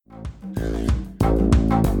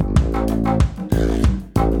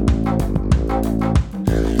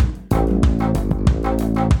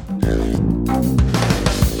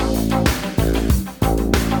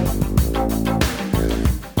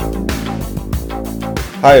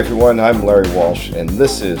Hi everyone, I'm Larry Walsh, and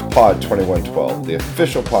this is Pod 2112, the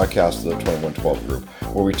official podcast of the 2112 Group,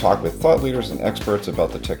 where we talk with thought leaders and experts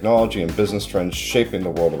about the technology and business trends shaping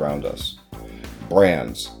the world around us.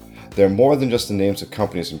 Brands. They're more than just the names of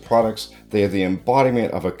companies and products, they are the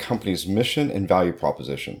embodiment of a company's mission and value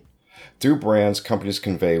proposition. Through brands, companies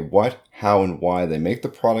convey what, how, and why they make the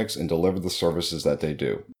products and deliver the services that they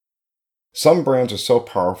do. Some brands are so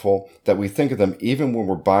powerful that we think of them even when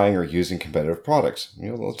we're buying or using competitive products.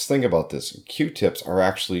 Let's think about this. Q-tips are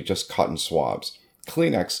actually just cotton swabs.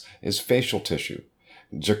 Kleenex is facial tissue.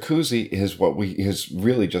 Jacuzzi is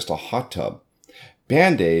really just a hot tub.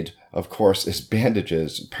 Band-Aid, of course, is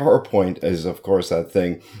bandages. PowerPoint is, of course, that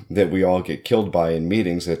thing that we all get killed by in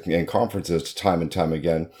meetings and conferences time and time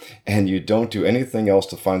again, and you don't do anything else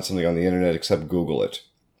to find something on the internet except Google it.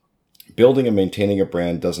 Building and maintaining a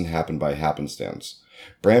brand doesn't happen by happenstance.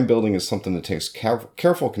 Brand building is something that takes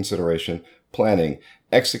careful consideration, planning,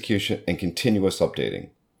 execution, and continuous updating.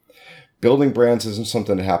 Building brands isn't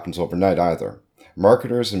something that happens overnight either.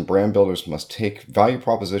 Marketers and brand builders must take value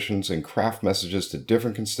propositions and craft messages to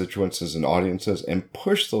different constituencies and audiences and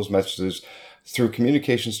push those messages through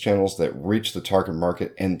communications channels that reach the target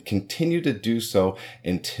market and continue to do so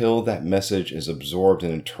until that message is absorbed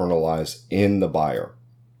and internalized in the buyer.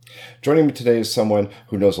 Joining me today is someone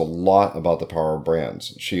who knows a lot about the power of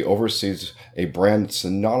brands. She oversees a brand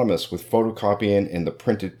synonymous with photocopying and the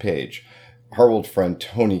printed page. Our old friend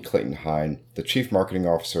Tony Clayton-Hine, the Chief Marketing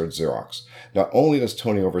Officer at Xerox. Not only does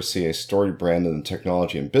Tony oversee a storied brand in the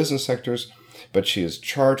technology and business sectors, but she is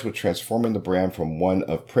charged with transforming the brand from one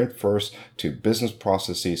of print first to business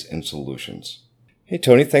processes and solutions. Hey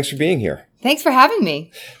Tony, thanks for being here. Thanks for having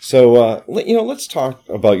me. So, let's talk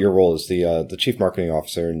about your role as the Chief Marketing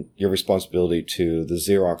Officer and your responsibility to the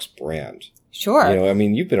Xerox brand. Sure.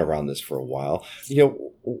 You've been around this for a while.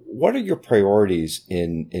 What are your priorities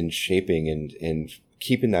in shaping and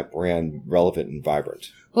keeping that brand relevant and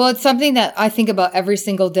vibrant? Well, it's something that I think about every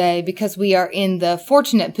single day because we are in the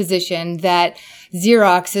fortunate position that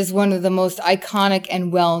Xerox is one of the most iconic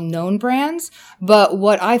and well-known brands. But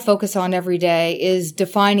what I focus on every day is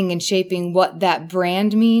defining and shaping what that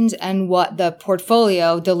brand means and what the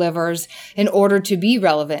portfolio delivers in order to be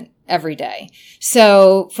relevant every day.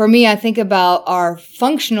 So for me, I think about our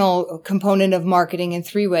functional component of marketing in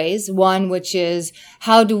three ways. One, which is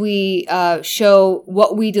how do we show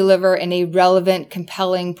what we deliver in a relevant,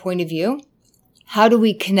 compelling point of view? How do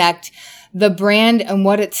we connect the brand and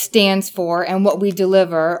what it stands for and what we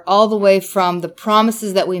deliver all the way from the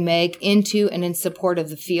promises that we make into and in support of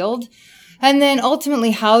the field? And then ultimately,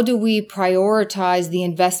 how do we prioritize the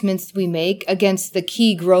investments we make against the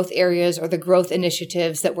key growth areas or the growth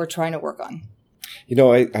initiatives that we're trying to work on?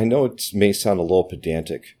 I know it may sound a little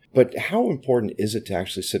pedantic, but how important is it to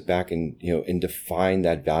actually sit back and define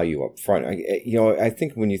that value up front? I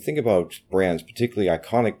think when you think about brands, particularly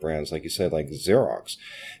iconic brands, like you said, like Xerox,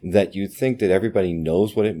 that you think that everybody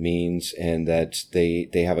knows what it means and that they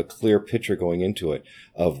have a clear picture going into it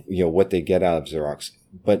of, what they get out of Xerox.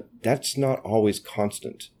 But that's not always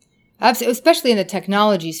constant. Absolutely, especially in the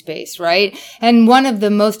technology space, right? And one of the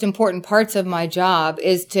most important parts of my job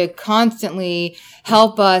is to constantly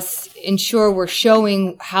help us ensure we're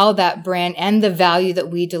showing how that brand and the value that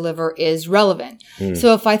we deliver is relevant.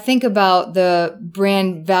 So if I think about the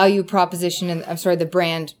brand value proposition, the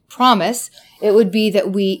brand promise, it would be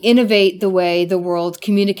that we innovate the way the world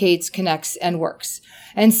communicates, connects, and works.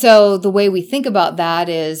 And so the way we think about that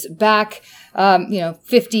is back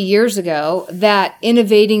 50 years ago, that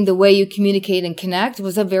innovating the way you communicate and connect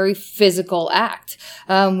was a very physical act.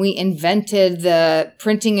 We invented the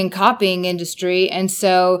printing and copying industry. And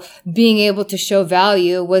so being able to show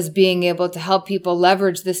value was being able to help people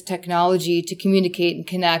leverage this technology to communicate and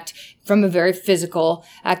connect from a very physical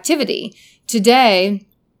activity. Today,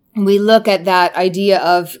 we look at that idea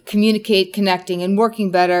of communicate, connecting, and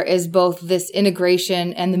working better as both this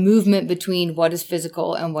integration and the movement between what is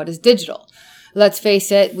physical and what is digital. Let's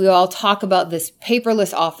face it, we all talk about this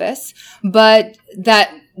paperless office, but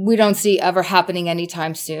that we don't see ever happening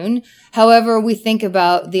anytime soon. However, we think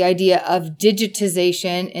about the idea of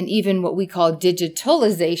digitization and even what we call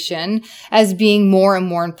digitalization as being more and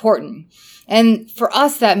more important. And for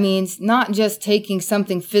us, that means not just taking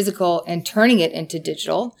something physical and turning it into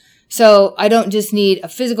digital. So I don't just need a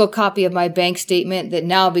physical copy of my bank statement that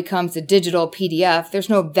now becomes a digital PDF. There's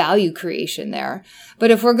no value creation there.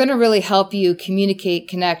 But if we're going to really help you communicate,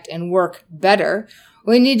 connect, and work better,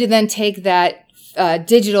 we need to then take that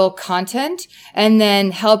digital content and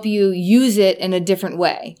then help you use it in a different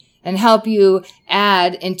way. and help you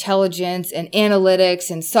add intelligence and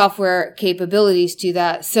analytics and software capabilities to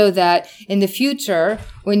that so that in the future,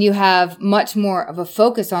 when you have much more of a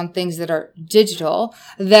focus on things that are digital,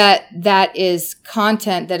 that is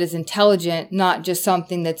content that is intelligent, not just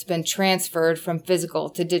something that's been transferred from physical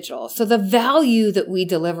to digital. So the value that we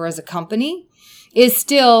deliver as a company is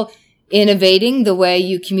still innovating the way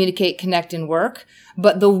you communicate, connect, and work.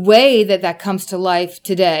 But the way that comes to life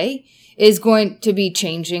today is going to be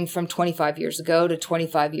changing from 25 years ago to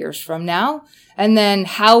 25 years from now. And then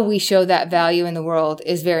how we show that value in the world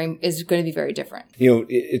is going to be very different.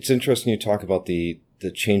 It's interesting you talk about the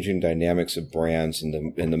changing dynamics of brands and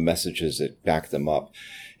the messages that back them up.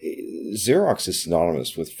 Xerox is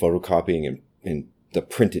synonymous with photocopying and the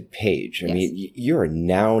printed page. I mean, you're a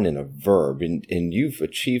noun and a verb, and you've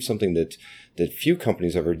achieved something that few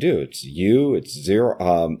companies ever do. It's you, it's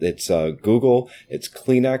it's Google, it's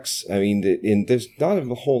Kleenex. I mean, and there's not a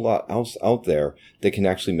whole lot else out there that can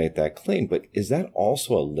actually make that claim. But is that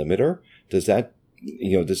also a limiter? Does that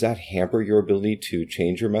hamper your ability to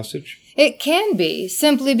change your message? It can be,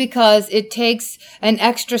 simply because it takes an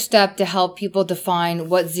extra step to help people define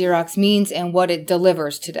what Xerox means and what it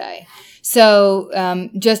delivers today. So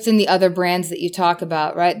just in the other brands that you talk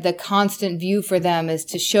about, right, the constant view for them is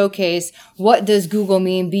to showcase what does Google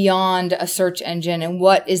mean beyond a search engine and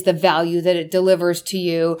what is the value that it delivers to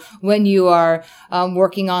you when you are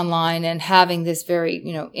working online and having this very,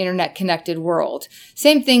 internet connected world.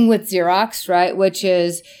 Same thing with Xerox, right, which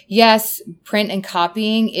is, yes, print and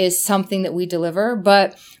copying is something that we deliver,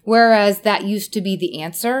 but whereas that used to be the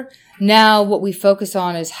answer, now what we focus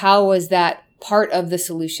on is how is that part of the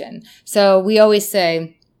solution. So we always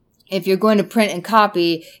say, if you're going to print and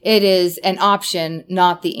copy, it is an option,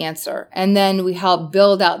 not the answer. And then we help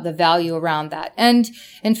build out the value around that. And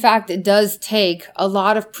in fact, it does take a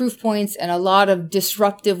lot of proof points and a lot of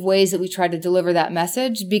disruptive ways that we try to deliver that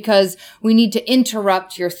message, because we need to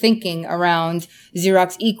interrupt your thinking around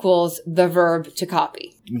Xerox equals the verb to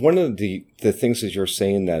copy. One of the things that you're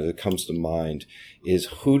saying that it comes to mind is,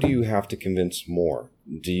 who do you have to convince more?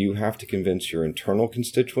 Do you have to convince your internal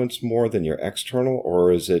constituents more than your external,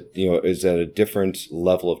 or is that a different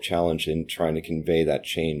level of challenge in trying to convey that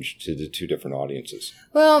change to the two different audiences?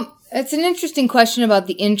 Well, it's an interesting question about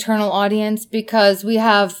the internal audience, because we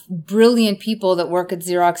have brilliant people that work at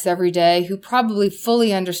Xerox every day who probably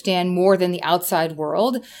fully understand more than the outside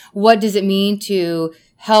world. What does it mean to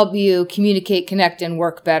help you communicate, connect, and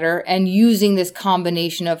work better, and using this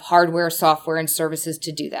combination of hardware, software, and services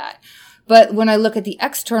to do that? But when I look at the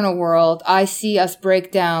external world, I see us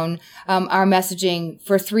break down our messaging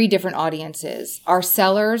for three different audiences: our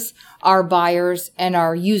sellers, our buyers, and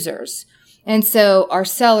our users. And so our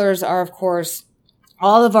sellers are, of course,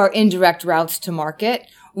 all of our indirect routes to market,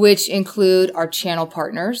 which include our channel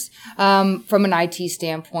partners. From an IT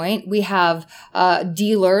standpoint, we have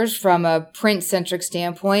dealers from a print-centric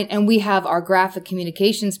standpoint, and we have our graphic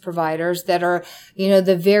communications providers that are,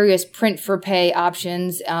 the various print-for-pay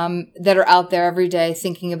options that are out there every day,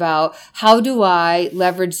 thinking about, how do I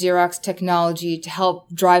leverage Xerox technology to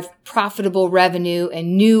help drive profitable revenue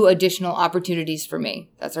and new additional opportunities for me?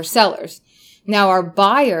 That's our sellers. Now, our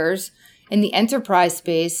buyers in the enterprise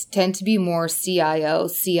space tend to be more CIO,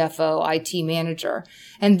 CFO, IT manager.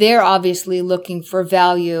 And they're obviously looking for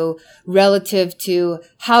value relative to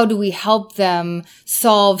how do we help them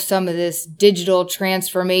solve some of this digital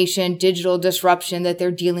transformation, digital disruption that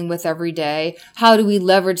they're dealing with every day? How do we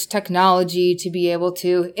leverage technology to be able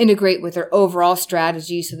to integrate with their overall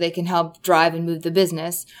strategy so they can help drive and move the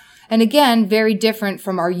business? And again, very different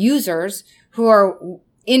from our users, who are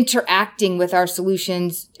interacting with our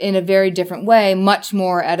solutions in a very different way, much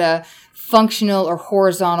more at a functional or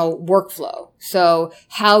horizontal workflow. So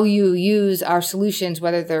how you use our solutions,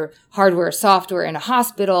 whether they're hardware or software in a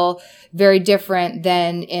hospital, very different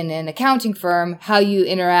than in an accounting firm. How you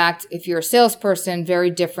interact if you're a salesperson,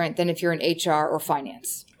 very different than if you're in HR or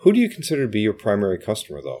finance. Who do you consider to be your primary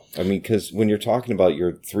customer, though? I mean, because when you're talking about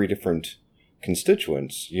your three different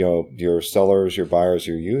constituents, your sellers, your buyers,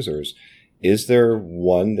 your users, is there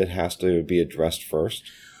one that has to be addressed first?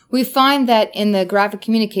 We find that in the graphic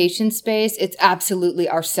communication space, it's absolutely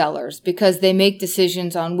our sellers, because they make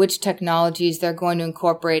decisions on which technologies they're going to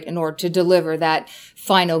incorporate in order to deliver that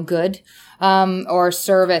final good or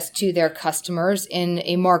service to their customers in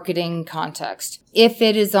a marketing context. If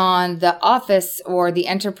it is on the office or the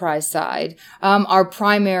enterprise side, our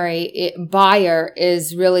primary buyer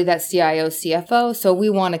is really that CIO, CFO. So we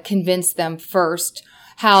want to convince them first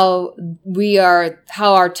how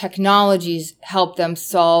our technologies help them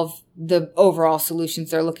solve the overall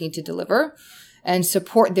solutions they're looking to deliver. and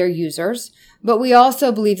support their users. But we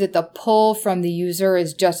also believe that the pull from the user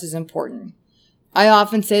is just as important. I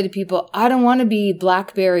often say to people, I don't want to be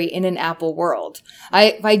BlackBerry in an Apple world.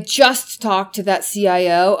 If I just talk to that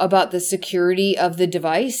CIO about the security of the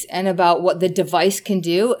device and about what the device can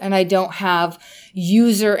do, and I don't have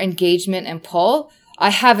user engagement and pull, I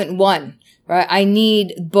haven't won, right? I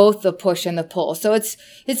need both the push and the pull. So it's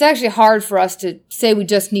actually hard for us to say we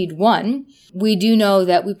just need one. We do know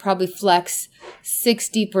that we probably flex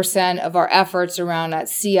 60% of our efforts around that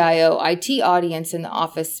CIO IT audience in the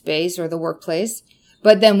office space or the workplace,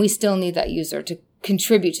 but then we still need that user to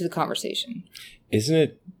contribute to the conversation. Isn't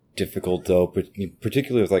it difficult though,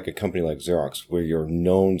 particularly with like a company like Xerox, where you're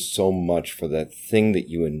known so much for that thing that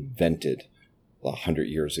you invented 100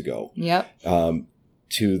 years ago? Yep.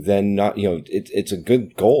 To then not, it's a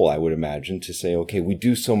good goal, I would imagine, to say, okay, we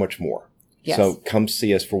do so much more. Yes. So come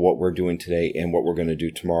see us for what we're doing today and what we're going to do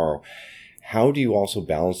tomorrow. How do you also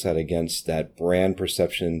balance that against that brand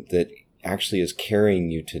perception that actually is carrying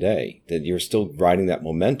you today, that you're still riding that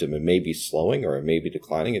momentum? It may be slowing or it may be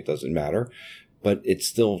declining. It doesn't matter, but it's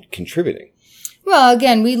still contributing. Well,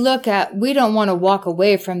 again, we don't want to walk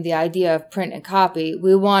away from the idea of print and copy.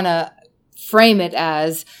 We want to frame it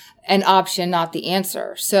as an option, not the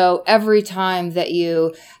answer. So every time that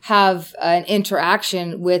you have an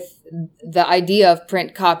interaction with the idea of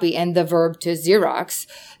print, copy, and the verb to Xerox,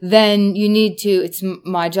 then it's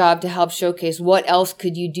my job to help showcase what else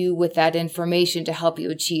could you do with that information to help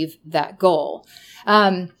you achieve that goal.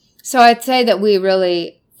 So I'd say that we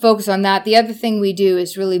really focus on that. The other thing we do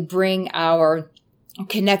is really bring our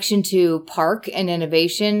connection to PARC and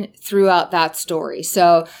innovation throughout that story.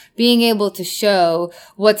 So being able to show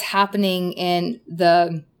what's happening in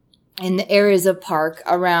the areas of PARC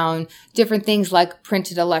around different things like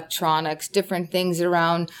printed electronics, different things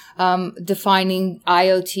around defining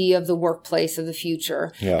IoT of the workplace of the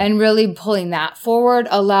future. Yeah. And really pulling that forward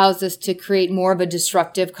allows us to create more of a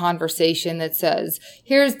disruptive conversation that says,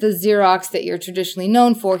 here's the Xerox that you're traditionally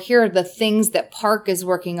known for, here are the things that PARC is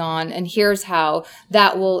working on, and here's how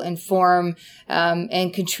that will inform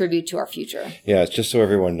and contribute to our future. Yeah, it's just so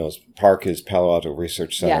everyone knows, PARC is Palo Alto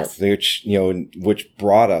Research Center, yes. which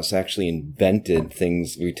brought us, actually invented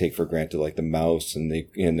things we take for granted, like the mouse and the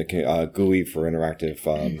GUI for interactive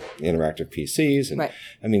PCs. And right.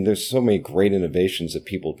 I mean, there's so many great innovations that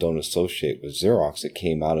people don't associate with Xerox that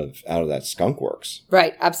came out of that skunkworks.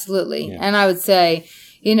 Right, absolutely. Yeah. And I would say,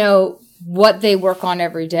 what they work on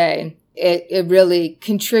every day, it really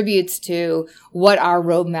contributes to what our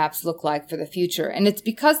roadmaps look like for the future. And it's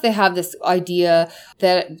because they have this idea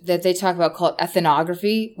that they talk about called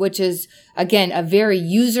ethnography, which is, again, a very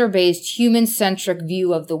user-based, human-centric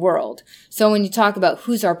view of the world. So when you talk about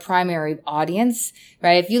who's our primary audience,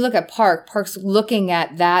 right? If you look at PARC's looking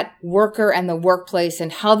at that worker and the workplace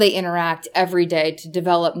and how they interact every day to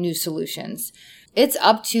develop new solutions. It's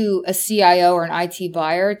up to a CIO or an IT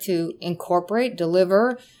buyer to incorporate,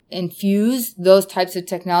 deliver, infuse those types of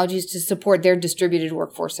technologies to support their distributed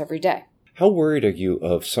workforce every day. How worried are you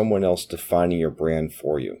of someone else defining your brand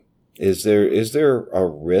for you? Is there a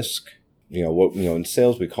risk? In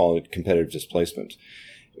sales we call it competitive displacement.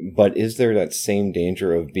 But is there that same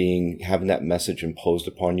danger of having that message imposed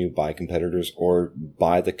upon you by competitors or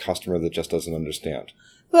by the customer that just doesn't understand?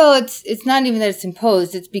 Well, it's not even that it's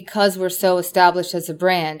imposed. It's because we're so established as a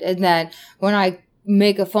brand, and that when I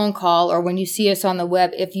make a phone call or when you see us on the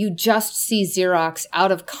web, if you just see Xerox out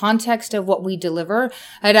of context of what we deliver,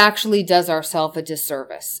 it actually does ourselves a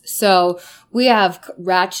disservice. So we have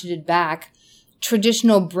ratcheted back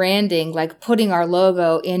traditional branding, like putting our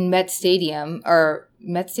logo in Met Stadium.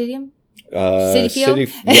 Citi Field?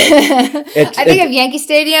 I think of Yankee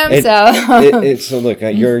Stadium, so look,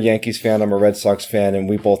 you're a Yankees fan, I'm a Red Sox fan, and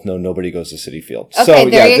we both know nobody goes to Citi Field. Okay, so,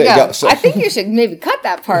 there you go. So. I think you should maybe cut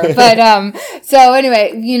that part. But so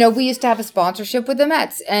anyway, we used to have a sponsorship with the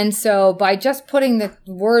Mets. And so by just putting the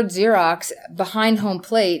word Xerox behind home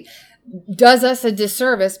plate does us a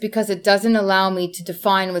disservice because it doesn't allow me to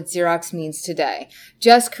define what Xerox means today.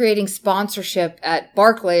 Just creating sponsorship at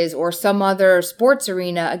Barclays or some other sports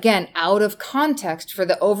arena, again, out of context for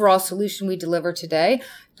the overall solution we deliver today,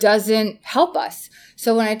 doesn't help us.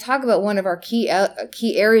 So when I talk about one of our key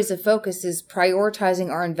areas of focus is prioritizing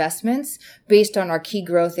our investments based on our key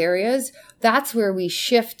growth areas, that's where we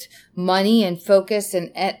shift money and focus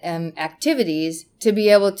and activities to be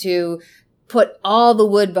able to put all the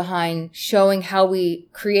wood behind showing how we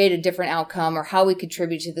create a different outcome or how we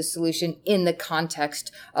contribute to the solution in the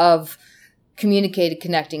context of communicating,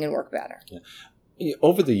 connecting, and work better. Yeah.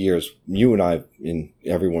 Over the years, you and I, and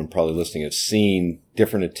everyone probably listening, have seen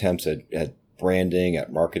different attempts at branding,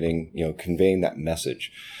 at marketing, conveying that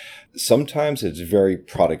message. Sometimes it's very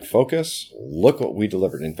product focused. Look what we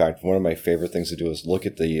delivered. In fact, one of my favorite things to do is look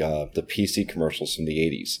at the PC commercials from the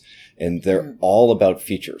 80s, and they're all about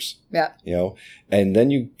features. Yeah. And then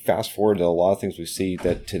you fast forward to a lot of things we see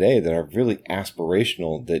that today that are really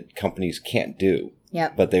aspirational that companies can't do.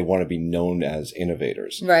 Yeah. But they want to be known as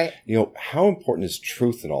innovators. Right. How important is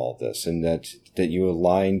truth in all of this, and that you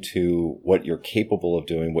align to what you're capable of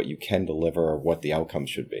doing, what you can deliver, or what the outcomes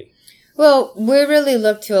should be? Well, we really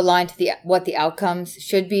look to align to what the outcomes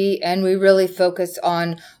should be, and we really focus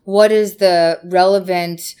on what is the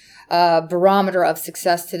relevant barometer of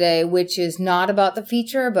success today, which is not about the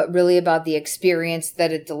feature, but really about the experience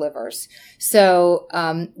that it delivers. So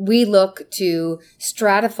we look to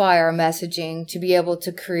stratify our messaging to be able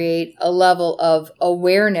to create a level of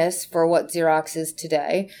awareness for what Xerox is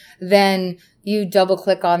today. Then you double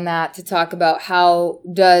click on that to talk about how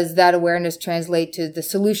does that awareness translate to the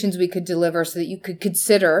solutions we could deliver so that you could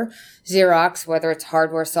consider Xerox, whether it's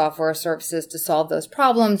hardware, software, or services, to solve those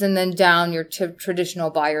problems, and then down your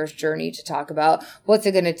traditional buyer's journey to talk about what's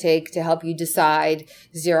it going to take to help you decide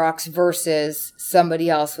Xerox versus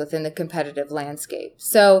somebody else within the competitive landscape.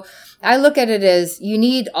 So I look at it as you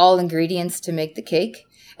need all ingredients to make the cake.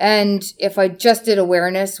 And if I just did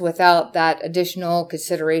awareness without that additional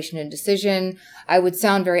consideration and decision, I would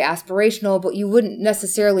sound very aspirational, but you wouldn't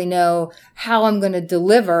necessarily know how I'm going to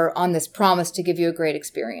deliver on this promise to give you a great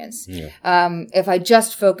experience. Yeah. If I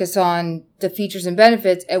just focus on the features and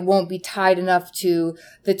benefits, it won't be tied enough to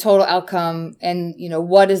the total outcome and,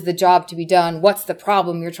 what is the job to be done? What's the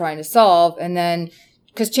problem you're trying to solve? And then,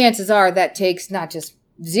 because chances are that takes not just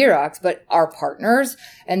Xerox, but our partners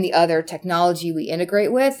and the other technology we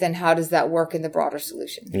integrate with, and how does that work in the broader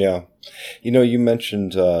solution? Yeah. You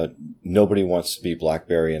mentioned nobody wants to be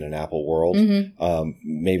BlackBerry in an Apple world. Mm-hmm.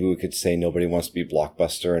 Maybe we could say nobody wants to be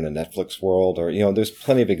Blockbuster in a Netflix world, or, there's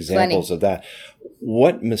plenty of examples of that.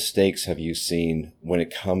 What mistakes have you seen when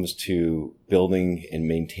it comes to building and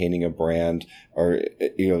maintaining a brand, or,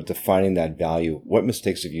 defining that value? What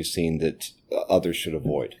mistakes have you seen that others should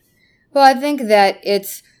avoid? Well, I think that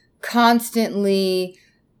it's constantly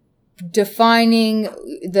defining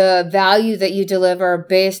the value that you deliver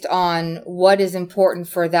based on what is important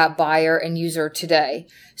for that buyer and user today.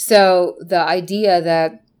 So the idea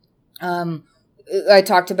that I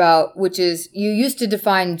talked about, which is you used to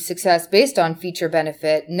define success based on feature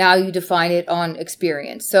benefit. Now you define it on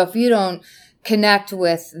experience. So if you don't connect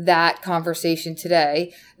with that conversation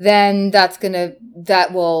today, then that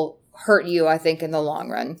will hurt you, I think, in the long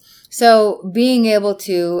run. So being able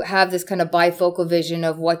to have this kind of bifocal vision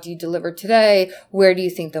of what do you deliver today? Where do you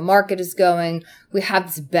think the market is going? We have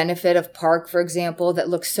this benefit of Park, for example, that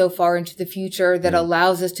looks so far into the future that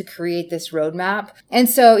allows us to create this roadmap. And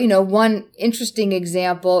so, one interesting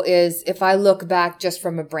example is if I look back just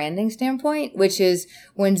from a branding standpoint, which is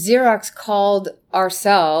when Xerox called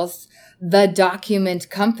ourselves the document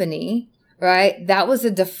company, right? That was a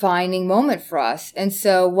defining moment for us. And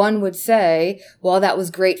so one would say, well, that was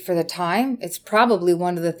great for the time. It's probably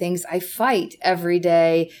one of the things I fight every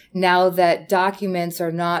day now that documents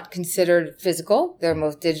are not considered physical. They're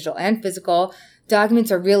both digital and physical.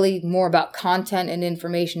 Documents are really more about content and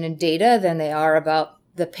information and data than they are about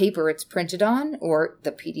the paper it's printed on or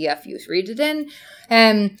the PDF you read it in.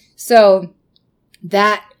 And so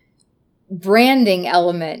that branding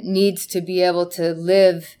element needs to be able to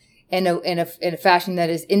live in a fashion that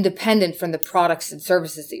is independent from the products and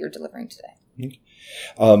services that you're delivering today.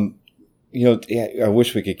 I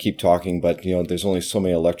wish we could keep talking, but, there's only so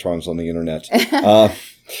many electrons on the internet.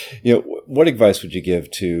 What advice would you give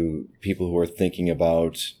to people who are thinking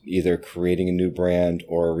about either creating a new brand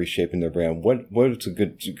or reshaping their brand? What is a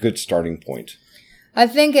good starting point? I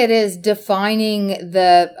think it is defining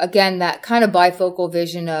that kind of bifocal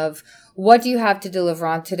vision of what do you have to deliver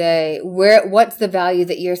on today? What's the value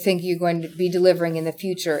that you think you're going to be delivering in the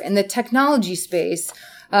future? In the technology space,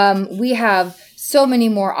 we have so many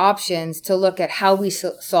more options to look at how we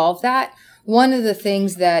solve that. One of the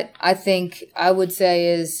things that I think I would say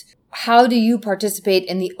is, how do you participate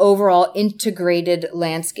in the overall integrated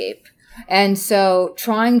landscape? And so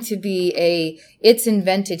trying to be it's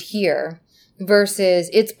invented here versus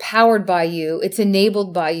it's powered by you, it's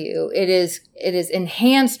enabled by you, it is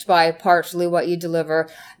enhanced by partially what you deliver.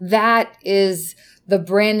 That is the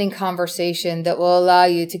branding conversation that will allow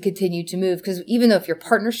you to continue to move. Because even though if your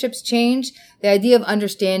partnerships change, the idea of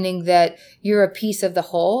understanding that you're a piece of the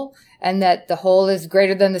whole and that the whole is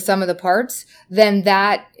greater than the sum of the parts, then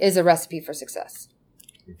that is a recipe for success.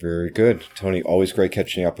 Very good. Toni, always great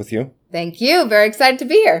catching up with you. Thank you. Very excited to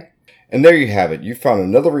be here. And there you have it. You found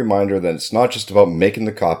another reminder that it's not just about making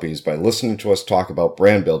the copies by listening to us talk about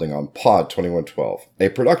brand building on Pod 2112, a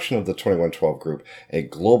production of the 2112 Group, a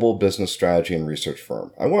global business strategy and research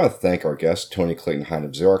firm. I want to thank our guest, Tony Clayton-Hein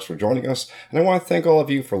of Xerox, for joining us, and I want to thank all of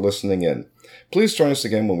you for listening in. Please join us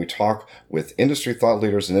again when we talk with industry thought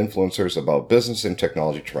leaders and influencers about business and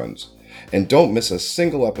technology trends. And don't miss a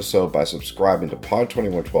single episode by subscribing to Pod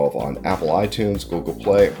 2112 on Apple iTunes, Google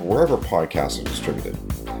Play, or wherever podcasts are distributed.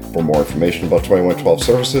 For more information about 2112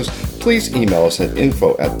 services, please email us at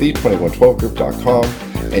info@the2112group.com,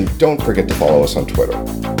 and don't forget to follow us on Twitter.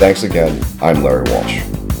 Thanks again. I'm Larry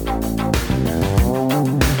Walsh.